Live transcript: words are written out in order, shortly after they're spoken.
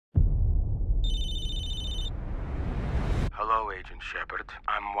Hello, Agent Shepherd.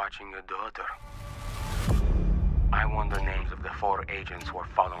 I'm watching your daughter. I want the names of the 4 agents who are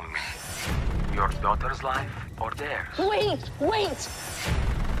following me. Your daughter's life or theirs? Wait!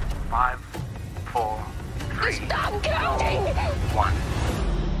 5, 4, 3, Stop counting! 1.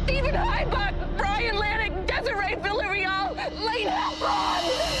 Stephen Heimbach, Brian Lannick, Desiree Villarreal, Lane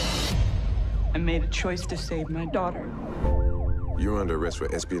Heffron! I made a choice to save my daughter. You're under arrest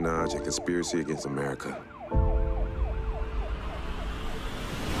for espionage and conspiracy against America.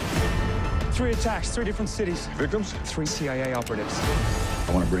 3 attacks, 3 different cities. Victims? 3 CIA operatives.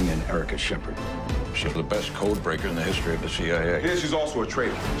 I want to bring in Erica Shepherd. She's the best code breaker in the history of the CIA. Yeah, she's also a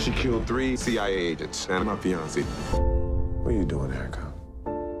traitor. She killed 3 CIA agents and my fiancé. What are you doing, Erica?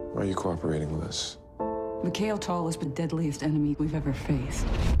 Why are you cooperating with us? Mikhail Tal is the deadliest enemy we've ever faced.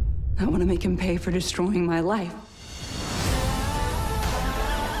 I want to make him pay for destroying my life.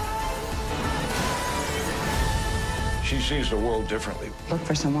 She sees the world differently. Look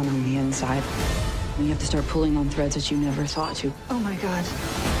for someone on the inside. You have to start pulling on threads that you never thought to. Oh my God.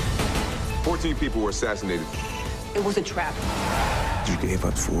 14 people were assassinated. It was a trap. You gave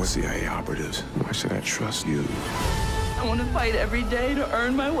up 4 CIA operatives. Why should I trust you? I want to fight every day to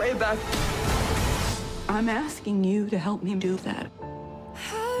earn my way back. I'm asking you to help me do that.